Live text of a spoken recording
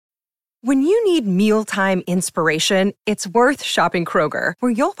When you need mealtime inspiration, it's worth shopping Kroger,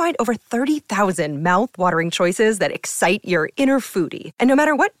 where you'll find over 30,000 mouth-watering choices that excite your inner foodie. And no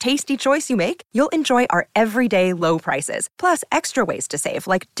matter what tasty choice you make, you'll enjoy our everyday low prices, plus extra ways to save,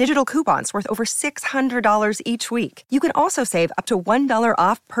 like digital coupons worth over $600 each week. You can also save up to $1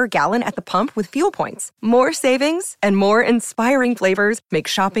 off per gallon at the pump with fuel points. More savings and more inspiring flavors make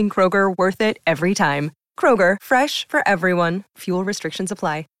shopping Kroger worth it every time. Kroger, fresh for everyone. Fuel restrictions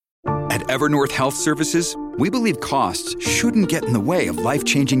apply. At Evernorth Health Services, we believe costs shouldn't get in the way of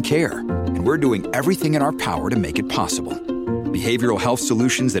life-changing care, and we're doing everything in our power to make it possible. Behavioral health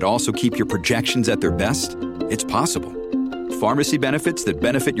solutions that also keep your projections at their best? It's possible. Pharmacy benefits that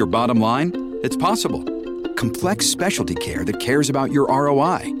benefit your bottom line? It's possible. Complex specialty care that cares about your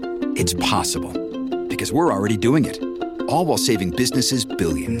ROI? It's possible. Because we're already doing it. All while saving businesses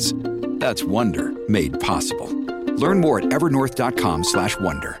billions. That's Wonder made possible. Learn more at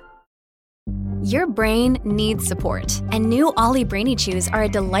evernorth.com/wonder. Your brain needs support, and new Ollie Brainy Chews are a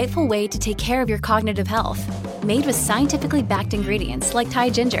delightful way to take care of your cognitive health. Made with scientifically backed ingredients like Thai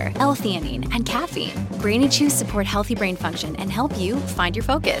ginger, L-theanine, and caffeine, Brainy Chews support healthy brain function and help you find your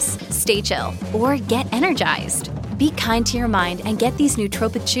focus, stay chill, or get energized. Be kind to your mind and get these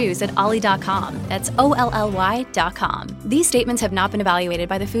nootropic chews at ollie.com. That's OLLY.com. These statements have not been evaluated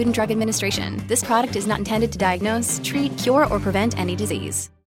by the Food and Drug Administration. This product is not intended to diagnose, treat, cure, or prevent any disease.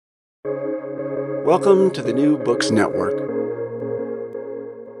 Welcome to the New Books Network.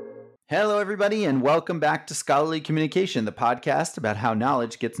 Hello, everybody, and welcome back to Scholarly Communication, the podcast about how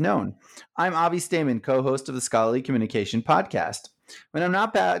knowledge gets known. I'm Avi Stamen, co-host of the Scholarly Communication podcast. When I'm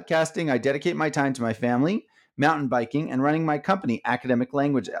not podcasting, I dedicate my time to my family, mountain biking, and running my company, Academic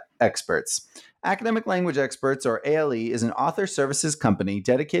Language Experts. Academic Language Experts, or ALE, is an author services company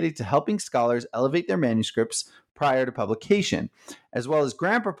dedicated to helping scholars elevate their manuscripts prior to publication, as well as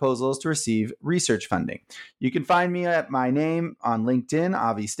grant proposals to receive research funding. You can find me at my name on LinkedIn,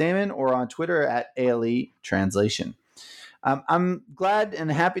 Avi Stamen, or on Twitter at ALE Translation. I'm glad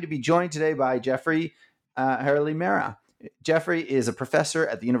and happy to be joined today by Jeffrey Herrli-Mera. Jeffrey is a professor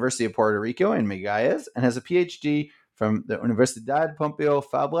at the University of Puerto Rico in Megalles and has a PhD from the Universidad Pompeu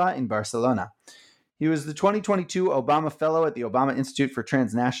Fabra in Barcelona. He was the 2022 Obama Fellow at the Obama Institute for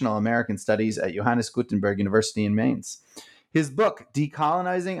Transnational American Studies at Johannes Gutenberg University in Mainz. His book,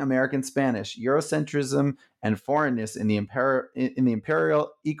 Decolonizing American Spanish, Eurocentrism and Foreignness in the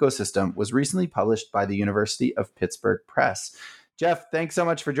Imperial Ecosystem, was recently published by the University of Pittsburgh Press. Jeff, thanks so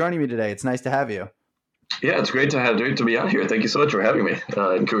much for joining me today. It's nice to have you. Yeah, it's great to be out here. Thank you so much for having me,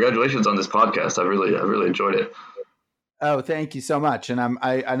 and congratulations on this podcast. I really enjoyed it. Oh, thank you so much, and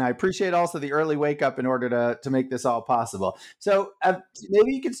I appreciate also the early wake up in order to make this all possible. So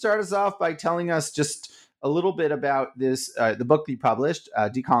maybe you could start us off by telling us just a little bit about this the book that you published,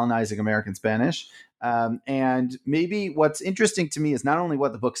 Decolonizing American Spanish, and maybe what's interesting to me is not only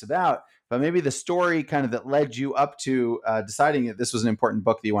what the book's about, but maybe the story kind of that led you up to deciding that this was an important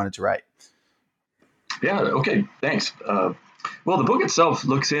book that you wanted to write. Yeah. Okay. Thanks. Well, the book itself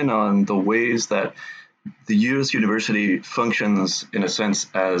looks in on the ways that the U.S. university functions, in a sense,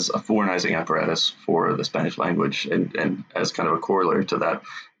 as a foreignizing apparatus for the Spanish language, and as kind of a corollary to that,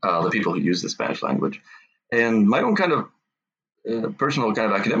 the people who use the Spanish language. And my own kind of personal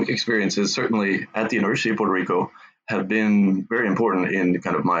kind of academic experiences, certainly at the University of Puerto Rico, have been very important in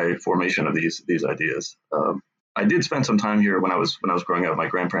kind of my formation of these ideas. I did spend some time here when I was growing up. My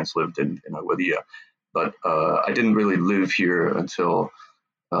grandparents lived in Aguadilla, but I didn't really live here until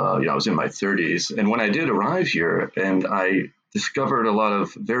I was in my 30s. And when I did arrive here, and I discovered a lot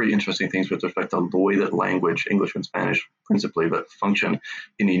of very interesting things with respect to the way that language, English and Spanish principally, but function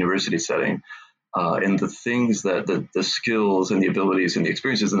in the university setting, and the things that the skills and the abilities and the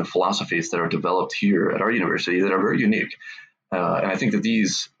experiences and the philosophies that are developed here at our university that are very unique. And I think that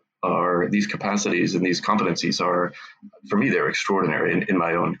these capacities and these competencies are, for me, they're extraordinary in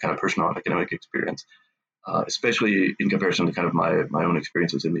my own kind of personal academic experience. Especially in comparison to kind of my own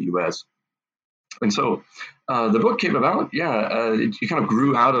experiences in the U.S. And so the book came about, it kind of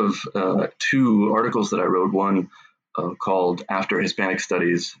grew out of two articles that I wrote, one called After Hispanic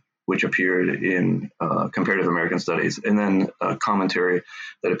Studies, which appeared in Comparative American Studies, and then a commentary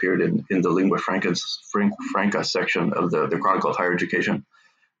that appeared in the Lingua Franca section of the Chronicle of Higher Education.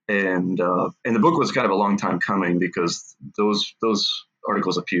 And the book was kind of a long time coming because those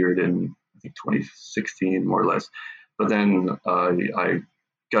articles appeared in, I think, 2016, more or less. But then I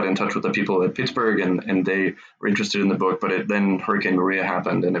got in touch with the people at Pittsburgh, and they were interested in the book. But then Hurricane Maria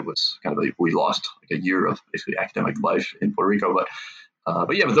happened, and it was kind of we lost like a year of basically academic life in Puerto Rico. But But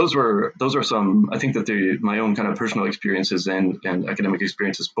those are some. I think that my own kind of personal experiences and academic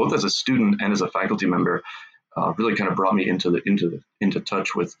experiences, both as a student and as a faculty member, really kind of brought me into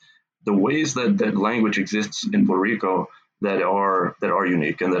touch with the ways that language exists in Puerto Rico that are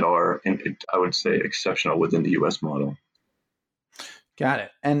unique and that are, I would say, exceptional within the U.S. model. Got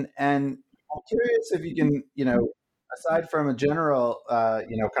it. And I'm curious if you can, aside from a general,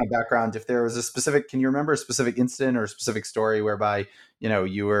 kind of background, if there was can you remember a specific incident or a specific story whereby,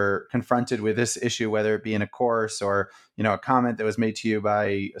 you were confronted with this issue, whether it be in a course or, a comment that was made to you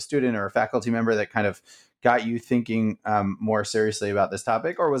by a student or a faculty member that kind of got you thinking more seriously about this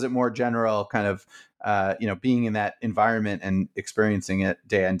topic? Or was it more general kind of, being in that environment and experiencing it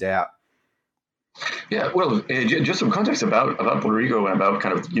day in, day out? Yeah, well, just some context about Puerto Rico and about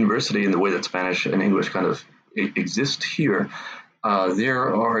kind of the university and the way that Spanish and English kind of exist here.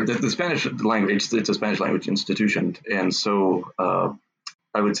 There are the Spanish language. It's a Spanish language institution, and so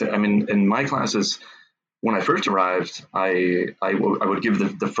I would say, in my classes, when I first arrived, I would give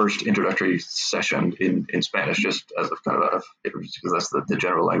the first introductory session in Spanish, just as a kind of because that's the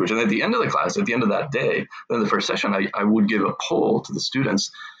general language. And at the end of the class, at the end of that day, then the first session, I would give a poll to the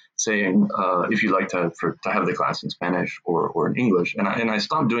students saying if you'd like to have the class in Spanish or in English. And I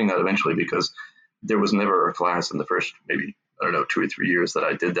stopped doing that eventually because there was never a class in the first maybe, 2 or 3 years that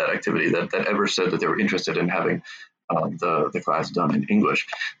I did that activity that ever said that they were interested in having the class done in English.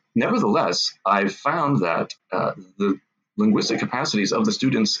 Nevertheless, I found that the linguistic capacities of the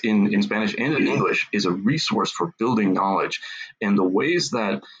students in Spanish and in English is a resource for building knowledge, and the ways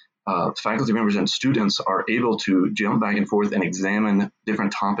that faculty members and students are able to jump back and forth and examine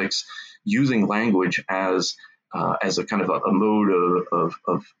different topics using language as a kind of a mode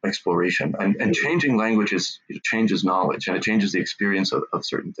of exploration. And changing languages, it changes knowledge and it changes the experience of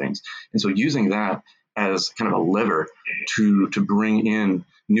certain things. And so using that as kind of a lever to bring in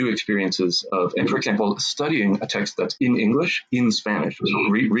new experiences and for example, studying a text that's in English in Spanish, so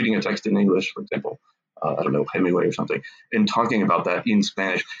reading a text in English, for example, Hemingway or something, and talking about that in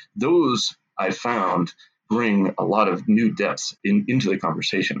Spanish, those I found bring a lot of new depths into the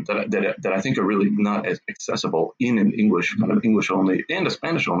conversation that I think are really not as accessible in an English, kind of English only and a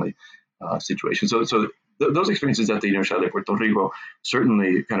Spanish only situation. So those experiences at the Universidad de Puerto Rico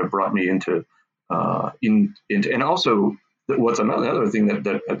certainly kind of brought me into and also what's another thing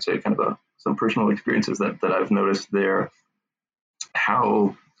that I'd say kind of some personal experiences that I've noticed there,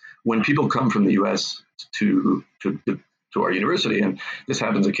 how when people come from the U.S. to our university, and this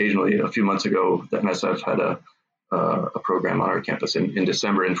happens occasionally. A few months ago, the NSF had a program on our campus in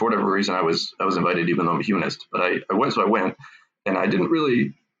December, and for whatever reason, I was invited, even though I'm a humanist. But I went, and I didn't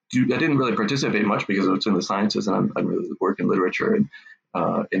really participate much because it's in the sciences, and I really work in literature and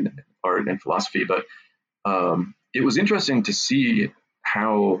in art and philosophy. But it was interesting to see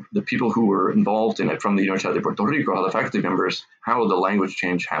how the people who were involved in it from the Universidad de Puerto Rico, how the faculty members, how the language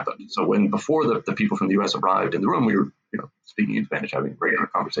change happened. So before the people from the U.S. arrived in the room, we were speaking in Spanish, having a regular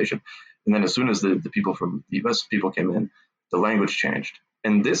conversation. And then as soon as the people from the U.S. people came in, the language changed.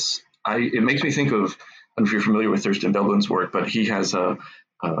 And it makes me think of, I don't know if you're familiar with Thurston Belbin's work, but he has a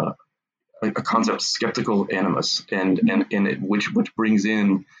concept, skeptical animus, and which brings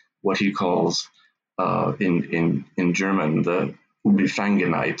in what he calls in German the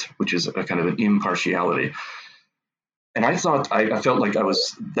Unbefangenheit, which is a kind of an impartiality. And I felt like that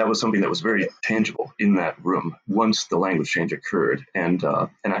was something that was very tangible in that room once the language change occurred. And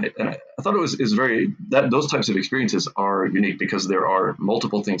I thought it was very that those types of experiences are unique because there are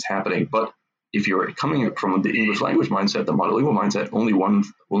multiple things happening. But if you're coming from the English language mindset, the monolingual mindset, only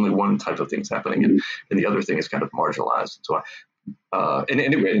one type of thing is happening, and the other thing is kind of marginalized. So,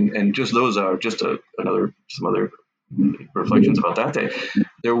 and just those are just some other reflections about that day.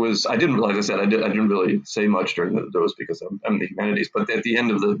 I didn't really say much during those because I'm in the humanities, but at the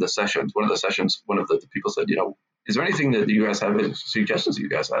end of the sessions, one of the people said, is there anything that you guys have, suggestions that you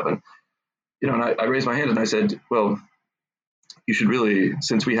guys have? And, and I raised my hand and I said, well, you should really,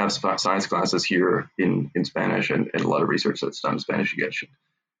 since we have science classes here in Spanish and a lot of research that's done in Spanish, you guys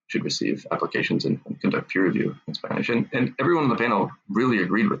should receive applications and conduct peer review in Spanish. And everyone on the panel really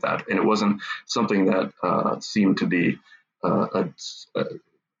agreed with that. And it wasn't something that seemed to be, and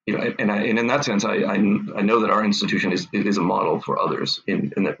in that sense, I know that our institution is a model for others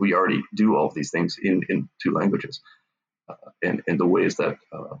in that we already do all of these things in two languages. And the ways that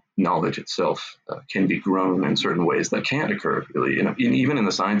knowledge itself can be grown in certain ways that can't occur really, even in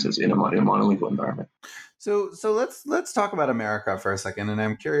the sciences in a monolingual environment. So let's talk about America for a second, and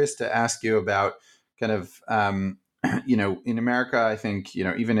I'm curious to ask you about kind of in America, I think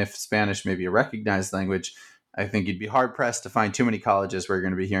even if Spanish may be a recognized language, I think you'd be hard pressed to find too many colleges where you're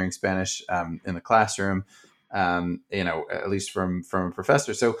going to be hearing Spanish in the classroom, at least from a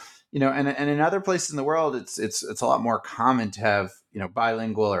professor. So, and in other places in the world, it's a lot more common to have,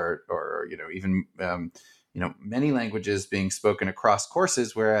 bilingual or even, many languages being spoken across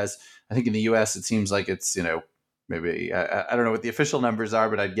courses. Whereas I think in the US, it seems like it's, maybe, I don't know what the official numbers are,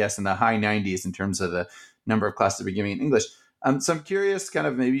 but I'd guess in the high 90s in terms of the number of classes we're giving in English. So I'm curious, kind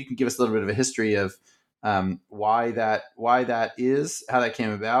of, maybe you can give us a little bit of a history of why that is, how that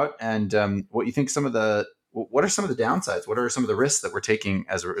came about, and what you think what are some of the downsides? What are some of the risks that we're taking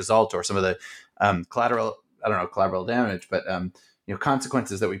as a result, or some of the collateral damage, but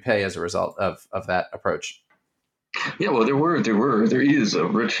consequences that we pay as a result of that approach? Yeah, well, there is a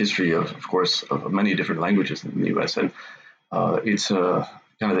rich history of course, of many different languages in the U.S., and it's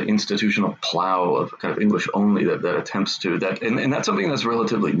kind of the institutional plow of kind of English only that attempts to that, and that's something that's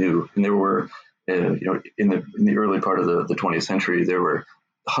relatively new. And there were, in the early part of the 20th century, there were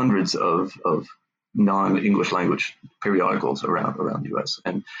hundreds of non-English language periodicals around the U.S.,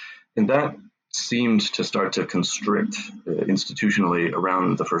 and that seemed to start to constrict institutionally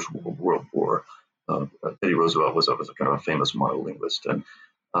around the First World War. Teddy Roosevelt was a kind of a famous monolinguist,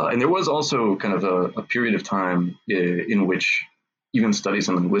 and there was also kind of a period of time in which even studies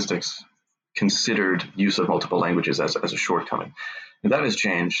in linguistics considered use of multiple languages as a shortcoming, and that has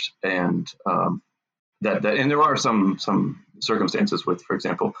changed. And and there are some circumstances with, for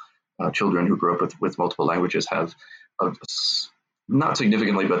example, children who grow up with multiple languages have not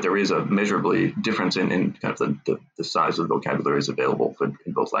significantly, but there is a measurably difference in kind of the size of the vocabularies available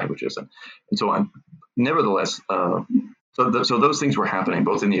in both languages and so on. Nevertheless, so those things were happening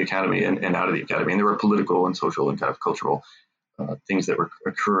both in the academy and out of the academy, and there were political and social and kind of cultural things that were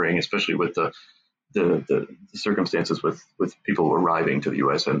occurring, especially with the circumstances with people arriving to the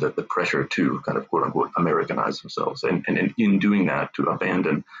U.S. and the pressure to kind of quote unquote Americanize themselves, and in doing that to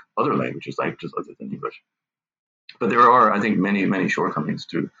abandon other languages other than English. But there are, I think, many shortcomings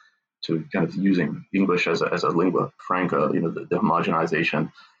to kind of using English as a lingua franca. The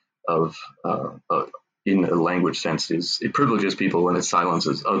homogenization of in a language sense it privileges people and it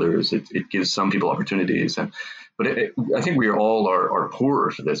silences others. It gives some people opportunities, but I think we all are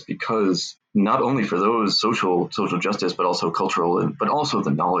poorer for this, because not only for those social justice, but also cultural, but also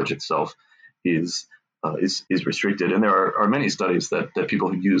the knowledge itself is restricted. And there are many studies that people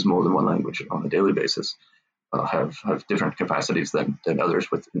who use more than one language on a daily basis have different capacities than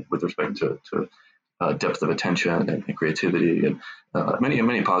others with respect to depth of attention and creativity and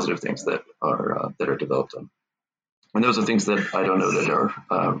many positive things that are developed. And those are things that I don't know that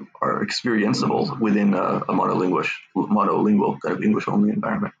are experienceable within a monolingual kind of English only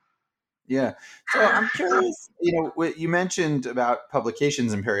environment. Yeah. So I'm curious, you mentioned about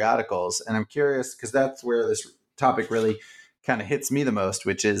publications and periodicals, and I'm curious because that's where this topic really kind of hits me the most,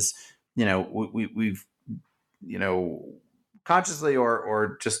 which is, we've consciously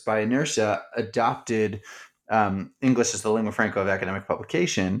or just by inertia adopted English as the lingua franca of academic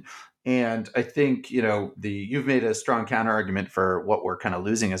publication. And I think, you've made a strong counter argument for what we're kind of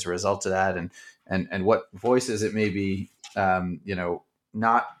losing as a result of that, and what voices it may be,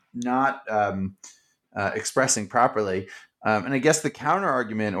 not expressing properly. And I guess the counter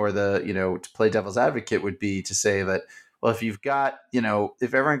argument, or to play devil's advocate, would be to say that, well, if you've got,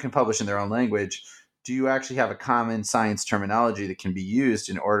 if everyone can publish in their own language, do you actually have a common science terminology that can be used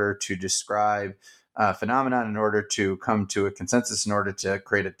in order to describe phenomenon, in order to come to a consensus, in order to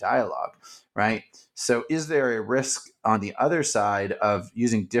create a dialogue, right? So is there a risk on the other side of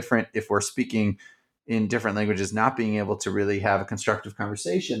using different, if we're speaking in different languages, not being able to really have a constructive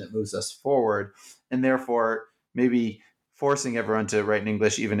conversation that moves us forward, and therefore maybe forcing everyone to write in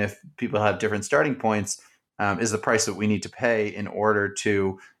English, even if people have different starting points, is the price that we need to pay in order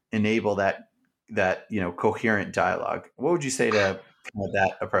to enable that coherent dialogue? What would you say to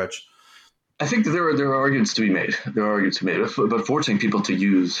that approach? I think that there are arguments to be made. But forcing people to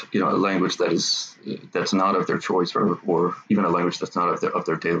use a language that's not of their choice, or even a language that's not of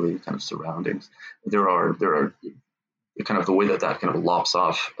their daily kind of surroundings. There are kind of the way that kind of lops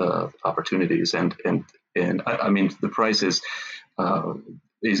off opportunities, and I mean the price is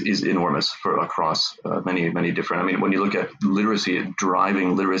enormous across many different. I mean, when you look at literacy,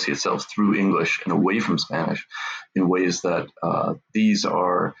 driving literacy itself through English and away from Spanish, in ways that these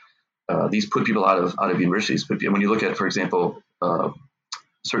put people out of universities. But when you look at, for example,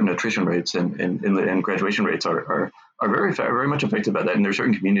 certain attrition rates and graduation rates are very much affected by that, and there are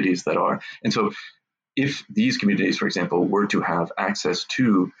certain communities that are. And so, if these communities, for example, were to have access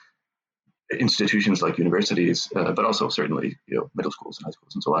to institutions like universities, but also certainly middle schools and high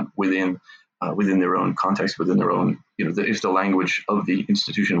schools and so on within within their own context, within their own, if the language of the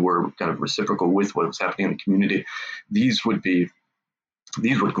institution were kind of reciprocal with what was happening in the community, these would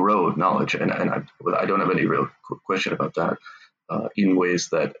grow knowledge, and I don't have any real question about that. In ways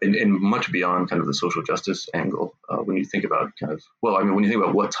that, and much beyond kind of the social justice angle, when you think about when you think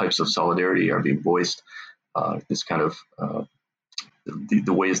about what types of solidarity are being voiced, this kind of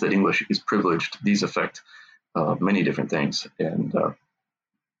the ways that English is privileged, these affect many different things. And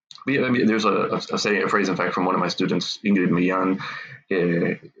there's a phrase, in fact, from one of my students, Ingrid Millán,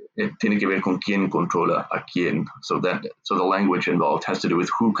 tiene que ver con quién controla a quién. So the language involved has to do with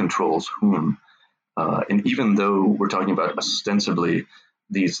who controls whom. And even though we're talking about ostensibly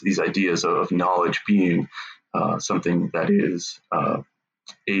these ideas of knowledge being something that is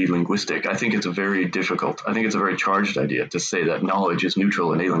alinguistic, I think it's a very charged idea to say that knowledge is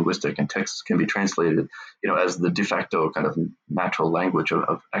neutral and alinguistic, and texts can be translated, as the de facto kind of natural language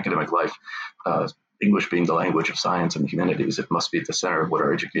of academic life. English being the language of science and the humanities, it must be at the center of what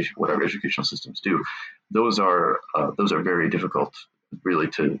our educational systems do. Those are very difficult, really,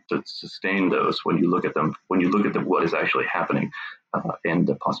 to sustain those when you look at them, what is actually happening, and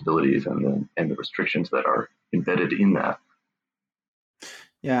the possibilities and the restrictions that are embedded in that.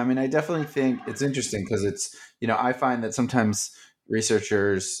 Yeah, I mean, I definitely think it's interesting because it's, I find that sometimes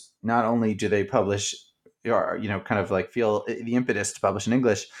researchers, not only do they publish or, kind of like feel the impetus to publish in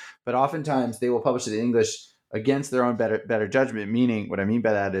English, but oftentimes they will publish it in English against their own better judgment. Meaning, what I mean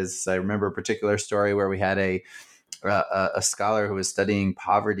by that is, I remember a particular story where we had a scholar who was studying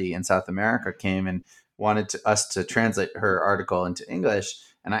poverty in South America came and wanted us to translate her article into English.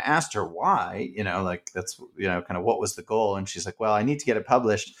 And I asked her why, that's, kind of what was the goal? And she's like, well, I need to get it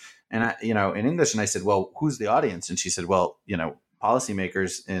published. And I, in English. And I said, well, who's the audience? And she said, well,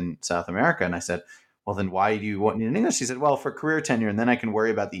 policymakers in South America. And I said, well, then why do you want it in English? She said, well, for career tenure, and then I can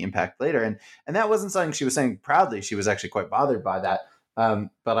worry about the impact later. And that wasn't something she was saying proudly. She was actually quite bothered by that.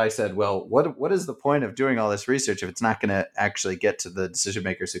 But I said, well, what is the point of doing all this research if it's not going to actually get to the decision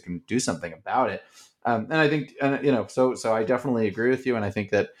makers who can do something about it? And I think, so I definitely agree with you. And I think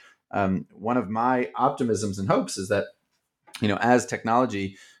that one of my optimisms and hopes is that, as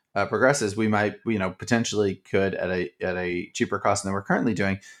technology progresses, we might, potentially could at a cheaper cost than we're currently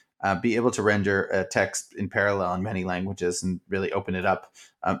doing, be able to render a text in parallel in many languages and really open it up.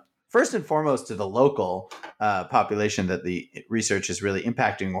 First and foremost to the local population that the research is really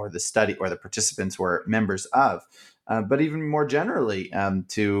impacting, or the study or the participants were members of, but even more generally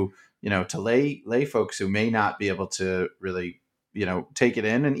to lay folks who may not be able to really take it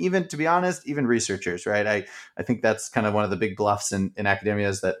in, and even, to be honest, even researchers, right? I think that's kind of one of the big bluffs in academia,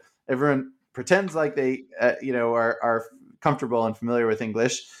 is that everyone pretends like they are comfortable and familiar with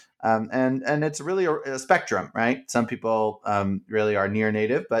English. And it's really a spectrum, right? Some people really are near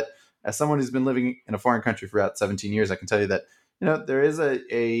native, but as someone who's been living in a foreign country for about 17 years, I can tell you that there is there's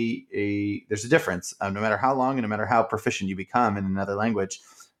a difference. No matter how long and no matter how proficient you become in another language,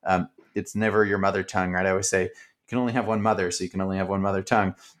 it's never your mother tongue, right? I always say you can only have one mother, so you can only have one mother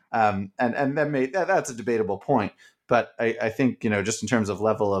tongue, and that's a debatable point. But I think just in terms of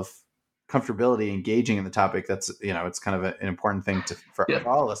level of comfortability engaging in the topic, that's it's kind of an important thing for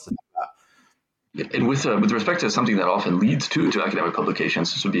all of us to know about. And with respect to something that often leads to academic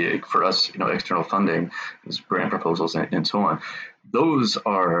publications, this would be for us, external funding, grant proposals, and so on. Those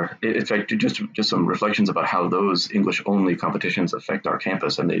are, in fact, just some reflections about how those English-only competitions affect our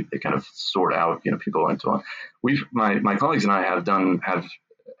campus, and they kind of sort out, people and so on. My colleagues and I have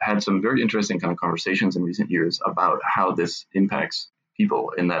had some very interesting kind of conversations in recent years about how this impacts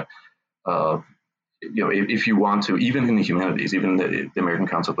people, in that, if you want to, even in the humanities, even the American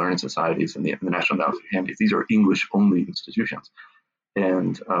Council of Learned Societies and the National Endowment for Humanities, these are English-only institutions.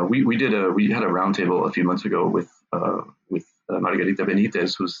 And we had a roundtable a few months ago with Margarita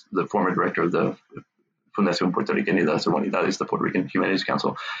Benitez, who's the former director of the Fundación Puertorriqueña de las Humanidades, the Puerto Rican Humanities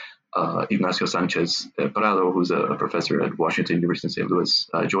Council, Ignacio Sanchez Prado, who's a professor at Washington University in St. Louis,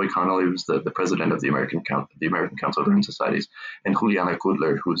 Joy Connolly, who's the president of the American Council of Learned Societies, and Juliana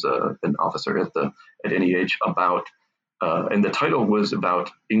Kudler, who's an officer at NEH, about and the title was about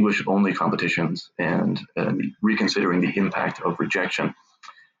English-only competitions and reconsidering the impact of rejection.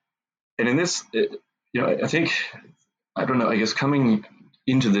 And in this, I think, I guess coming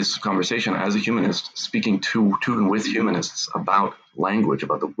into this conversation as a humanist, speaking to and with humanists about language,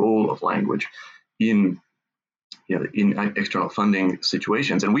 about the role of language in external funding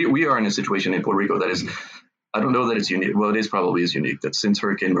situations. And we are in a situation in Puerto Rico that is, I don't know that it's unique. Well, it is probably unique that since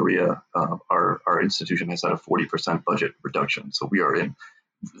Hurricane Maria, our institution has had a 40% budget reduction. So we are in,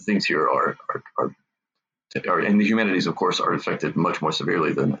 things here are and the humanities, of course, are affected much more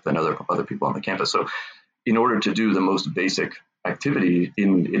severely than other people on the campus. So in order to do the most basic activity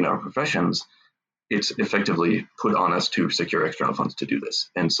in our professions, it's effectively put on us to secure external funds to do this.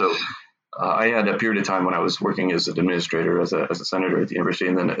 And so I had a period of time when I was working as an administrator, as a senator at the university,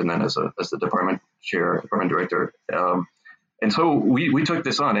 and then as the department chair, department director. And so we took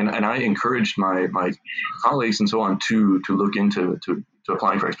this on, and I encouraged my colleagues and so on to look into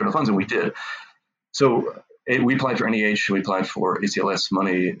applying for external funds, and we did. So we applied for NEH, we applied for ACLS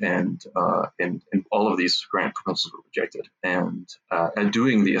money, and all of these grant proposals were rejected. And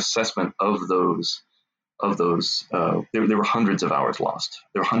doing the assessment of those, there were hundreds of hours lost.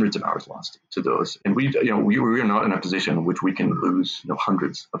 There were hundreds of hours lost to those, and we are not in a position in which we can lose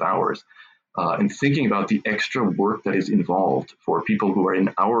hundreds of hours. And thinking about the extra work that is involved for people who are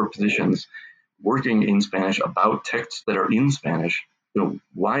in our positions, working in Spanish about texts that are in Spanish.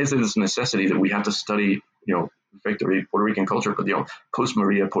 Why is there this necessity that we have to study, effectively Puerto Rican culture, but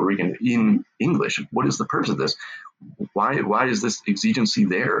post-Maria Puerto Rican in English? What is the purpose of this? Why is this exigency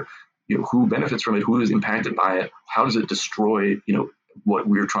there? Who benefits from it? Who is impacted by it? How does it destroy, what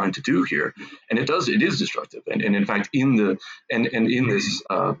we're trying to do here? And it is destructive. And in fact, in this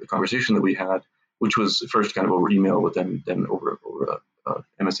conversation that we had, which was first kind of over email, but then over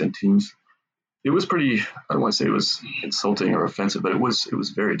MSN Teams, it was pretty, I don't want to say it was insulting or offensive, but it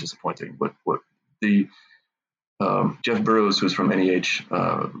was very disappointing. What the Jeff Burrows, who's from NEH,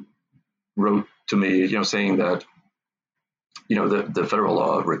 wrote to me, saying that, the federal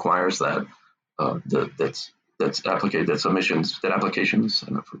law requires that applications, I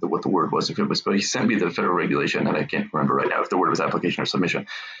don't know what the word was, but he sent me the federal regulation, and I can't remember right now if the word was application or submission,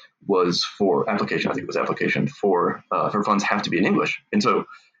 was for application. I think it was application for funds have to be in English. And so,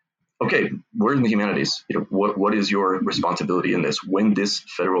 okay, we're in the humanities. What is your responsibility in this when this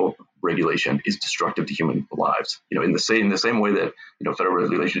federal regulation is destructive to human lives? In the same way that federal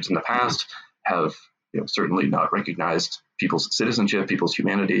regulations in the past have certainly not recognized people's citizenship, people's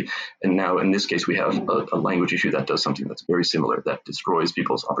humanity, and now in this case we have a language issue that does something that's very similar, that destroys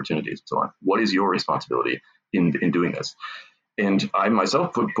people's opportunities and so on. What is your responsibility in doing this? And I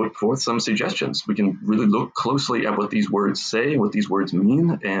myself put forth some suggestions. We can really look closely at what these words say, what these words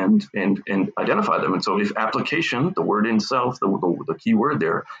mean, and identify them. And so if application, the word in itself, the key word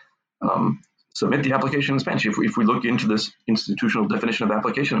there, submit the application in Spanish. If we look into this institutional definition of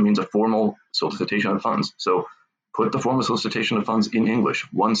application, it means a formal solicitation of funds. So put the formal solicitation of funds in English,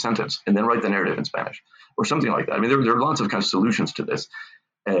 one sentence, and then write the narrative in Spanish or something like that. I mean, there are lots of kind of solutions to this.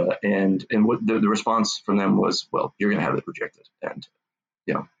 And what the response from them was, well, you're going to have it rejected. And,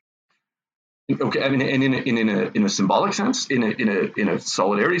 okay. I mean, and in a symbolic sense, in a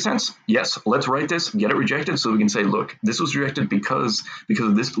solidarity sense, yes, let's write this, get it rejected, so we can say, look, this was rejected because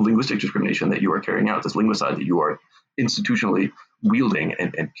of this linguistic discrimination that you are carrying out, this linguicide that you are institutionally wielding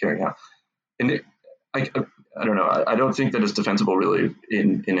and carrying out. And I don't know. I don't think that it's defensible really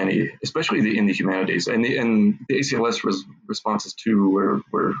in any, especially in the humanities, and the ACLS responses too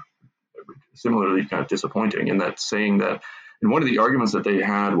were similarly kind of disappointing in that, saying that, and one of the arguments that they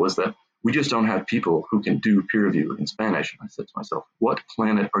had was that we just don't have people who can do peer review in Spanish. And I said to myself, what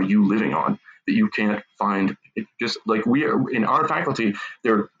planet are you living on that you can't find it? Just like we are in our faculty,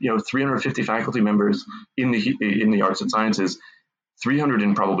 there are 350 faculty members in the arts and sciences.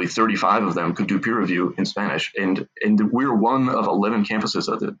 335 of them could do peer review in Spanish, and we're one of 11 campuses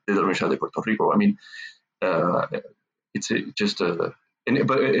of the Universidad de Puerto Rico. I mean, but at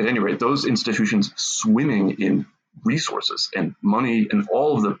any rate, those institutions swimming in resources and money and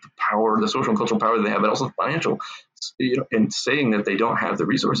all of the power, the social and cultural power that they have, but also financial, and saying that they don't have the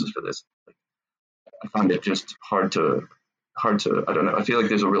resources for this, I find it just hard to, I don't know. I feel like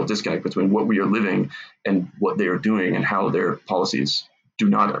there's a real disconnect between what we are living and what they are doing and how their policies are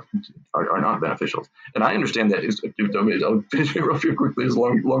not beneficial. And I understand that I'll finish it real quickly, it's a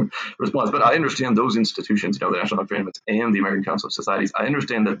long response, but I understand those institutions, the National Academy and the American Council of Societies, I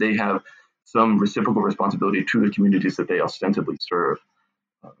understand that they have some reciprocal responsibility to the communities that they ostensibly serve.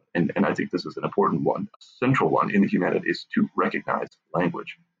 And I think this is an important one, a central one in the humanities, to recognize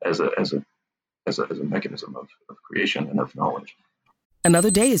language as a mechanism of creation and of knowledge.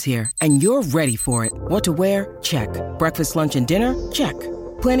 Another day is here, and you're ready for it. What to wear? Check. Breakfast, lunch, and dinner? Check.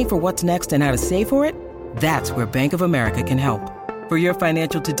 Planning for what's next and how to save for it? That's where Bank of America can help. For your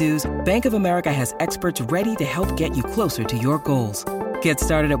financial to-dos, Bank of America has experts ready to help get you closer to your goals. Get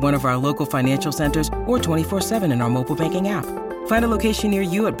started at one of our local financial centers or 24/7 in our mobile banking app. Find a location near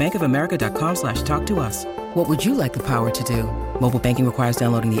you at bankofamerica.com/talktous. What would you like the power to do? Mobile banking requires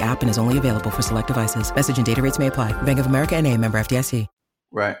downloading the app and is only available for select devices. Message and data rates may apply. Bank of America NA, member FDIC.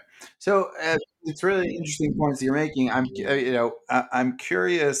 Right. So it's really interesting points you're making. I'm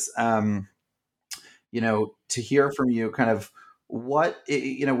curious, to hear from you kind of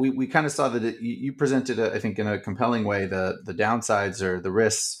we kind of saw that you presented, I think, in a compelling way, the downsides or the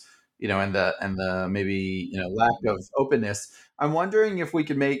risks, and the maybe, lack of openness. I'm wondering if we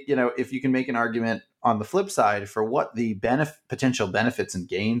could make, if you can make an argument on the flip side for what the potential benefits and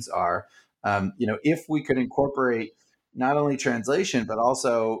gains are, if we could incorporate not only translation, but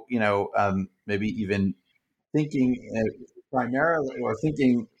also, maybe even thinking primarily, or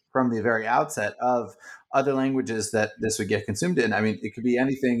thinking from the very outset of other languages that this would get consumed in. I mean, it could be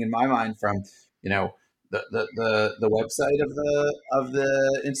anything in my mind from, the website of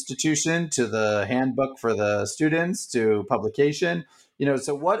the institution to the handbook for the students to publication.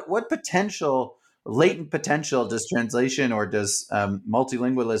 So what potential, latent potential, does translation or does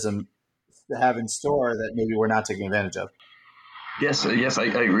multilingualism have in store that maybe we're not taking advantage of? Yes, I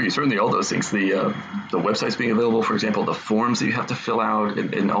agree. Certainly, all those things. The websites being available, for example, the forms that you have to fill out,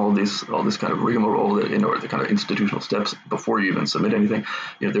 and all this kind of rigmarole, or the kind of institutional steps before you even submit anything.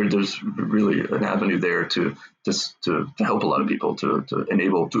 There's really an avenue there to help a lot of people, to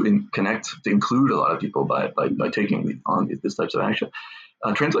enable, connect, to include a lot of people by taking on these types of action.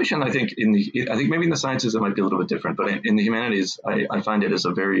 Translation, I think maybe in the sciences it might be a little bit different, but in the humanities, I find it as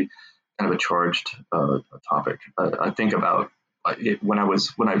a very kind of a charged topic. I think about when I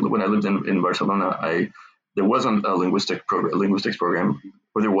lived in Barcelona, there wasn't a linguistics program,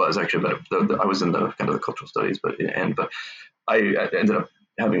 or there was actually, but I was in the kind of the cultural studies, but I ended up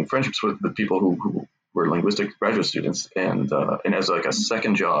having friendships with people who were linguistic graduate students, and as like a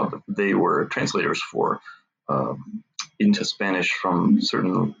second job, they were translators for into Spanish from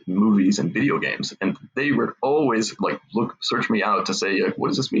certain movies and video games, and they would always search me out to say, what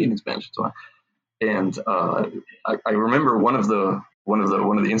does this mean in Spanish and so on. And I remember one of the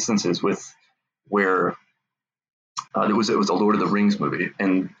instances where it was a Lord of the Rings movie,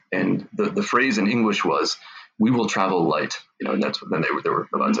 and the phrase in English was, "We will travel light," and that's then they were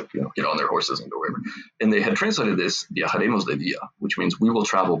about to get on their horses and go wherever, and they had translated this "Viajaremos de día," which means we will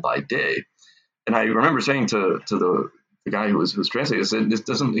travel by day. And I remember saying to the guy who was translating, I said, this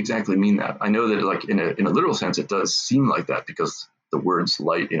doesn't exactly mean that. I know that in a literal sense it does seem like that, because the words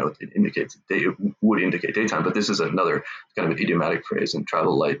light, it would indicate daytime, but this is another kind of an idiomatic phrase, and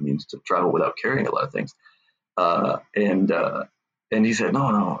travel light means to travel without carrying a lot of things. And he said,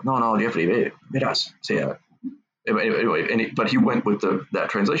 no, Jeffrey, verás. Anyway, but he went with that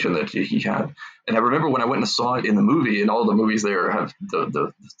translation that he had. And I remember when I went and saw it in the movie, and all the movies there have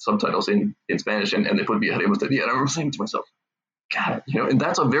the subtitles in Spanish, and they put Viajaremos de día. And I remember saying to myself, God, and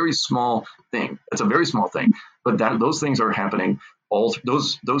that's a very small thing. That's a very small thing. But those things are happening. All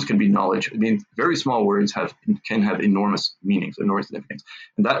those can be knowledge. I mean, very small words can have enormous meanings, enormous significance.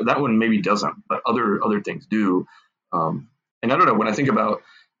 And that one maybe doesn't, but other things do. And I don't know, when I think about,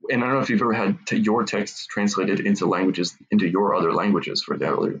 and I don't know if you've ever had your texts translated into your other languages, for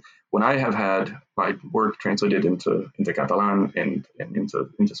example. When I have had my work translated into Catalan and into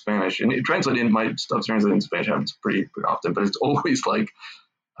Spanish, and my stuff's translated into Spanish happens pretty often, but it's always like,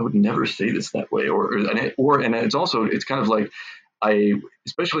 I would never say this that way, and it's kind of like,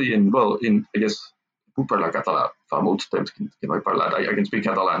 especially in I guess, puc parlar català fa molts temps que no he parlat. I can speak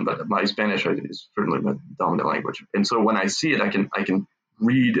Catalan, but my Spanish is certainly my dominant language. And so when I see it, I can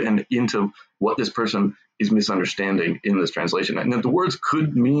read into what this person is misunderstanding in this translation. And then the words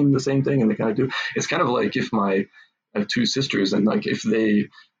could mean the same thing, and they kind of do. It's kind of like if I have two sisters, and like if they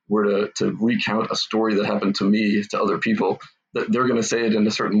were to recount a story that happened to me to other people, that they're going to say it in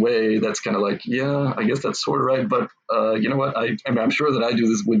a certain way. That's kind of like, yeah, I guess that's sort of right. But you know what? I'm sure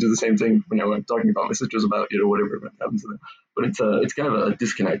that would do the same thing when I'm talking about my sisters about, whatever happens to them. But it's kind of a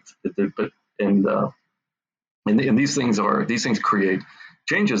disconnect. And these things create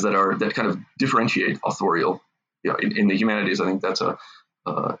changes that kind of differentiate authorial. In the humanities, I think that's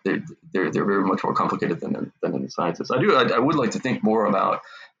they're very much more complicated than in the sciences. I would like to think more about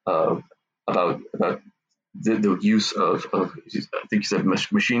the use of I think you said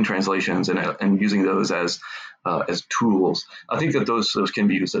machine translations and using those as tools. I think that those can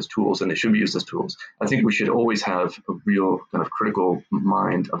be used as tools, and they should be used as tools. I think we should always have a real kind of critical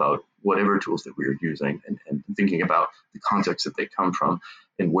mind about whatever tools that we are using, and thinking about the context that they come from,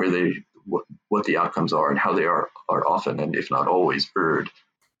 and where what the outcomes are, and how they are often, and if not always, erred.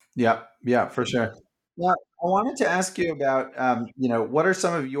 Yeah, for sure. Now, I wanted to ask you about, what are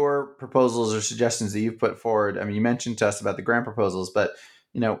some of your proposals or suggestions that you've put forward? I mean, you mentioned to us about the grant proposals, but,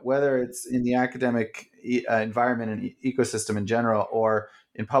 whether it's in the academic environment and ecosystem in general, or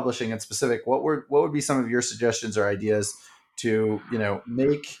in publishing in specific, what would be some of your suggestions or ideas to,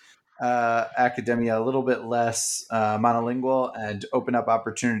 make academia a little bit less monolingual and open up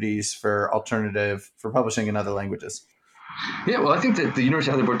opportunities for publishing in other languages? Yeah, well, I think that the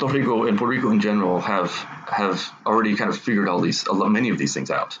Universidad de Puerto Rico and Puerto Rico in general have already kind of figured many of these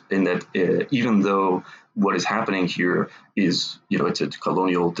things out. In that, even though what is happening here is, it's a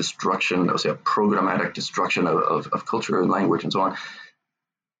colonial destruction, a programmatic destruction of culture and language and so on.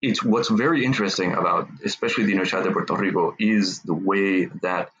 It's what's very interesting about, especially the Universidad de Puerto Rico, is the way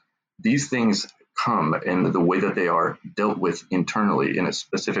that these things come and the way that they are dealt with internally in a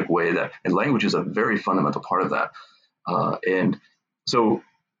specific way and language is a very fundamental part of that. And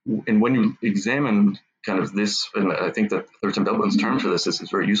when you examine kind of this, and I think that Thurton Belbin's term for this is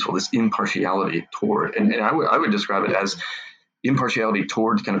very useful, this impartiality toward, and I would describe it as impartiality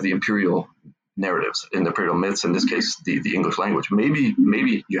toward kind of the imperial narratives and the imperial myths, in this case, the English language.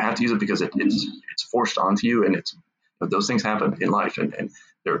 Maybe you have to use it because it's forced onto you, and those things happen in life, and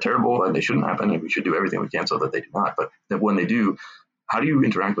they're terrible, and they shouldn't happen, and we should do everything we can so that they do not. But that when they do, how do you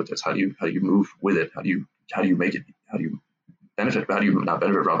interact with this? How do you move with it? How do you make it? How do you benefit? How do you not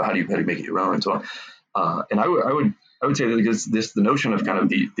benefit from it? How do you make it your own, and so on? And I would say that because the notion of kind of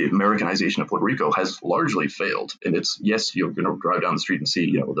the Americanization of Puerto Rico has largely failed. And it's, yes, you're going to drive down the street and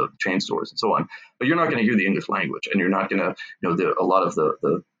see, the chain stores and so on, but you're not going to hear the English language, and you're not going to, a lot of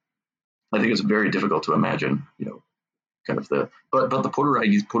the I think it's very difficult to imagine, kind of but the Puerto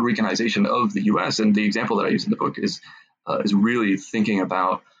Ricanization of the U.S. And the example that I use in the book is really thinking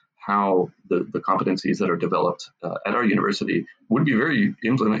about how the competencies that are developed at our university would be very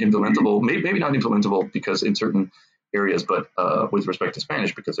implementable, maybe not implementable because in certain areas, but with respect to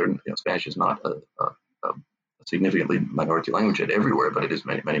Spanish, because Spanish is not a significantly minority language everywhere, but it is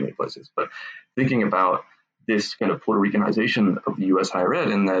many, many, many places. But thinking about this kind of Puerto Ricanization of the U.S. higher ed,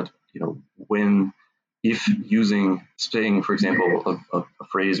 and that, if saying, for example, a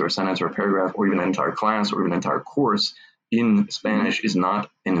phrase or a sentence or a paragraph or even an entire class or even an entire course in Spanish is not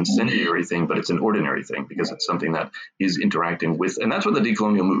an incendiary thing, but it's an ordinary thing because it's something that is interacting with, and that's what the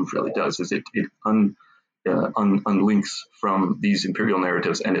decolonial move really does, is it unlinks from these imperial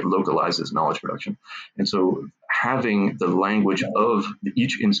narratives and it localizes knowledge production. And so having the language of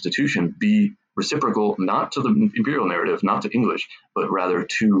each institution be reciprocal, not to the imperial narrative, not to English, but rather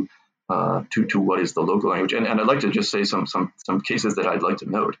to what is the local language. And I'd like to just say some cases that I'd like to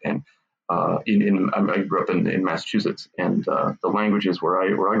note. And I grew up in Massachusetts, and the languages where I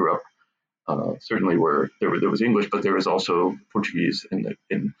grew up certainly were there was English, but there was also Portuguese.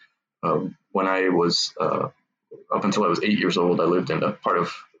 When I was up until I was 8 years old, I lived in a part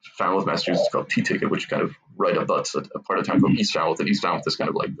of Falmouth, Massachusetts called T-Ticket, which kind of right abuts a part of town called East Falmouth. And East Falmouth is kind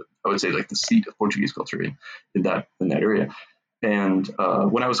of like I would say like the seat of Portuguese culture in that area. And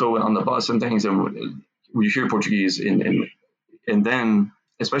when I was on the bus and things, and you hear Portuguese and then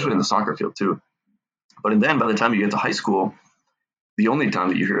especially in the soccer field too. But then by the time you get to high school, the only time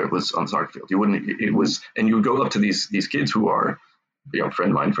that you hear it was on the soccer field. And you would go up to these kids who are, a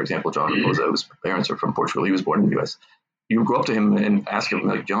friend of mine, for example, John Raposa, whose parents are from Portugal. He was born in the U.S. You would go up to him and ask him,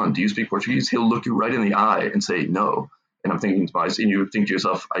 like, John, do you speak Portuguese? He'll look you right in the eye and say no. And I'm thinking to myself, and you think to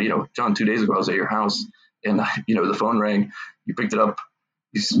yourself, John, 2 days ago I was at your house, and the phone rang. You picked it up.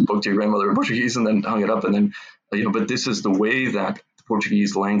 You spoke to your grandmother in Portuguese, and then hung it up, and then but this is the way that the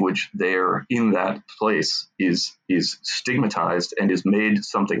Portuguese language there in that place is stigmatized and is made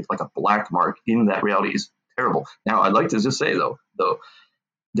something like a black mark in that reality is terrible. Now, I'd like to just say though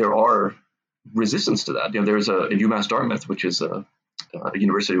there are resistance to that. There's a UMass Dartmouth, which is a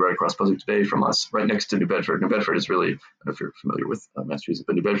university right across Buzzards Bay from us, right next to New Bedford. New Bedford is really, I don't know if you're familiar with Massachusetts,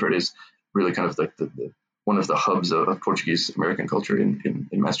 but New Bedford is really kind of like the one of the hubs of Portuguese American culture in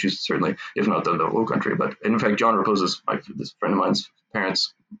Massachusetts, certainly, if not the whole country. But in fact, John Raposa's, this friend of mine's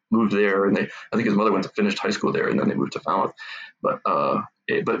parents moved there, and I think his mother went to finished high school there, and then they moved to Falmouth. But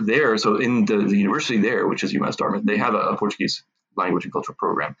there, so in the university there, which is UMass Dartmouth, they have a Portuguese language and culture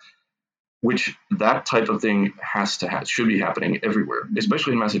program, which that type of thing should be happening everywhere,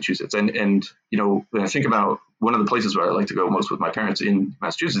 especially in Massachusetts. And when I think about one of the places where I like to go most with my parents in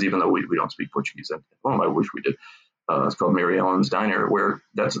Massachusetts, even though we don't speak Portuguese at home, I wish we did. It's called Mary Ellen's Diner, where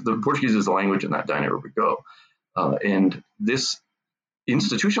the Portuguese is the language in that diner where we go. And this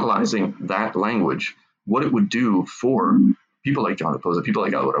institutionalizing that language, what it would do for people like John Raposa, people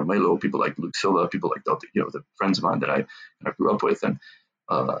like Alvaro Melo, people like Luke Silva, people like the friends of mine that I grew up with, and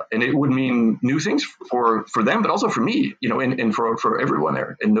it would mean new things for them, but also for me, and for everyone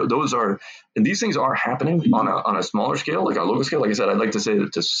there. And these things are happening on a smaller scale, like a local scale. Like I said, I'd like to say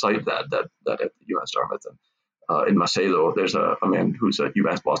to cite that at UMass Dartmouth and in Macedo, there's a man who's at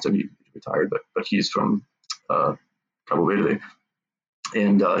UMass Boston. He retired, but he's from probability.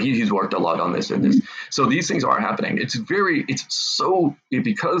 And he's worked a lot on this and this. So these things are happening.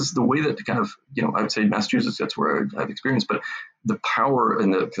 Because the way that kind of, I would say Massachusetts, that's where I've experienced, but the power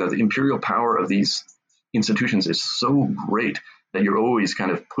and the imperial power of these institutions is so great that you're always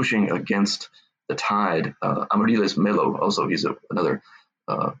kind of pushing against the tide. Amariles Melo, also, he's another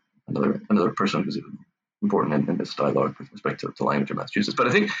person who's important in this dialogue with respect to language in Massachusetts. But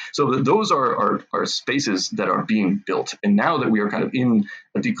I think so. Those are spaces that are being built, and now that we are kind of in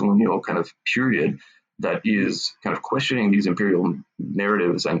a decolonial kind of period that is kind of questioning these imperial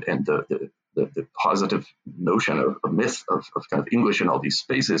narratives and the positive notion of a myth of kind of English in all these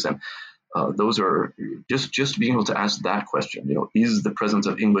spaces, and those are just being able to ask that question. Is the presence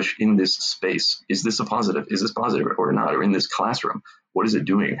of English in this space, is this a positive? Is this positive or not? Or in this classroom, what is it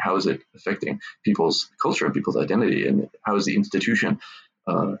doing? How is it affecting people's culture and people's identity? And how is the institution?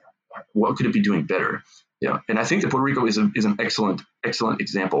 What could it be doing better? And I think that Puerto Rico is an excellent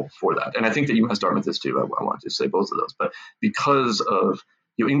example for that. And I think that UMass Dartmouth is too. I want to say both of those, but because of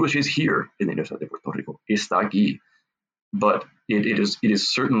English is here in the Universidad de Puerto Rico, está aquí, but it is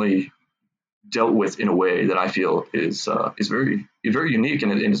certainly dealt with in a way that I feel is very unique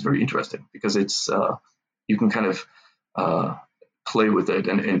and is very interesting, because it's you can kind of play with it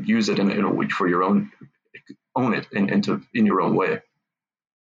and use it in a way for your own, own it in your own way.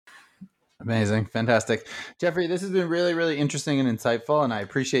 Amazing. Fantastic. Jeffrey, this has been really, really interesting and insightful, and I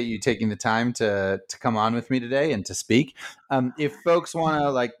appreciate you taking the time to come on with me today and to speak. If folks want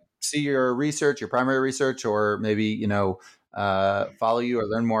to see your research, your primary research, or maybe, follow you or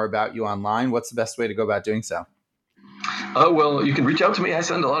learn more about you online, what's the best way to go about doing so? Well, you can reach out to me. I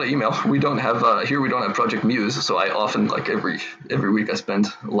send a lot of email. We don't have here. We don't have Project Muse, so I often every week I spend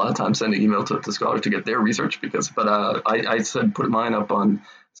a lot of time sending email to scholars to get their research. But I said put mine up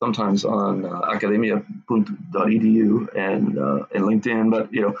sometimes on academia.edu and LinkedIn. But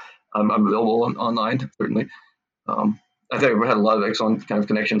I'm available online certainly. I think I've had a lot of excellent kind of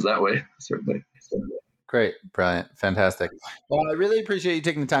connections that way certainly. Great. Brilliant. Fantastic. Well, I really appreciate you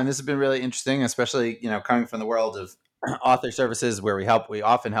taking the time. This has been really interesting, especially, coming from the world of author services, where we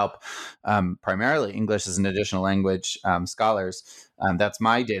often help primarily English as an additional language scholars. That's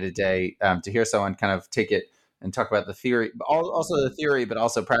my day-to-day, to hear someone kind of take it and talk about the theory, but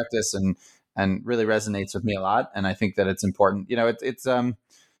also practice, and really resonates with me a lot. And I think that it's important. It's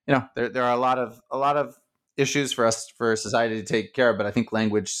there are a lot of issues for society to take care of, but I think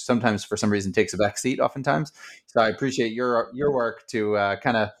language sometimes for some reason takes a back seat oftentimes. So I appreciate your work to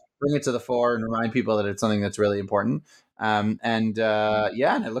kind of bring it to the fore and remind people that it's something that's really important. And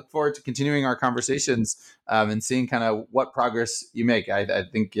I look forward to continuing our conversations and seeing kind of what progress you make. I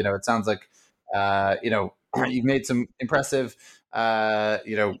think, it sounds like, you've made some impressive,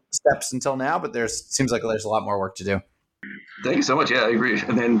 steps until now, but seems like there's a lot more work to do. Thank you so much. Yeah, I agree.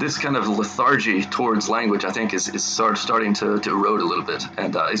 And then this kind of lethargy towards language, I think, is starting to erode a little bit,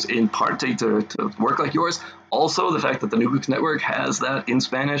 and is in part to work like yours. Also, the fact that the New Books Network has that in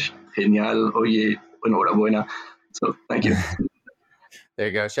Spanish. Genial. Oye, enhorabuena. So thank you. There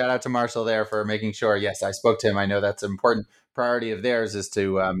you go. Shout out to Marshall there for making sure. Yes, I spoke to him. I know that's an important priority of theirs, is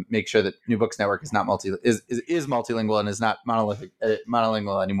to make sure that New Books Network is not is multilingual and is not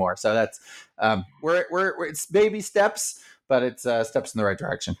monolingual anymore. So that's we're it's baby steps, but it's steps in the right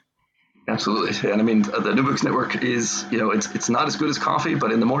direction. Absolutely. And I mean, the New Books Network is, it's not as good as coffee,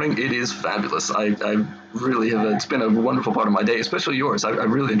 but in the morning it is fabulous. I really have, it's been a wonderful part of my day, especially yours. I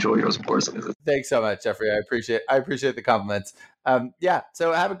really enjoy yours, of course. Thanks so much, Jeffrey. I appreciate the compliments.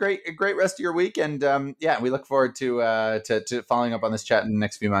 So have a great rest of your week. And we look forward to following up on this chat in the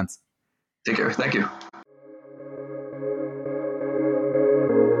next few months. Take care. Thank you.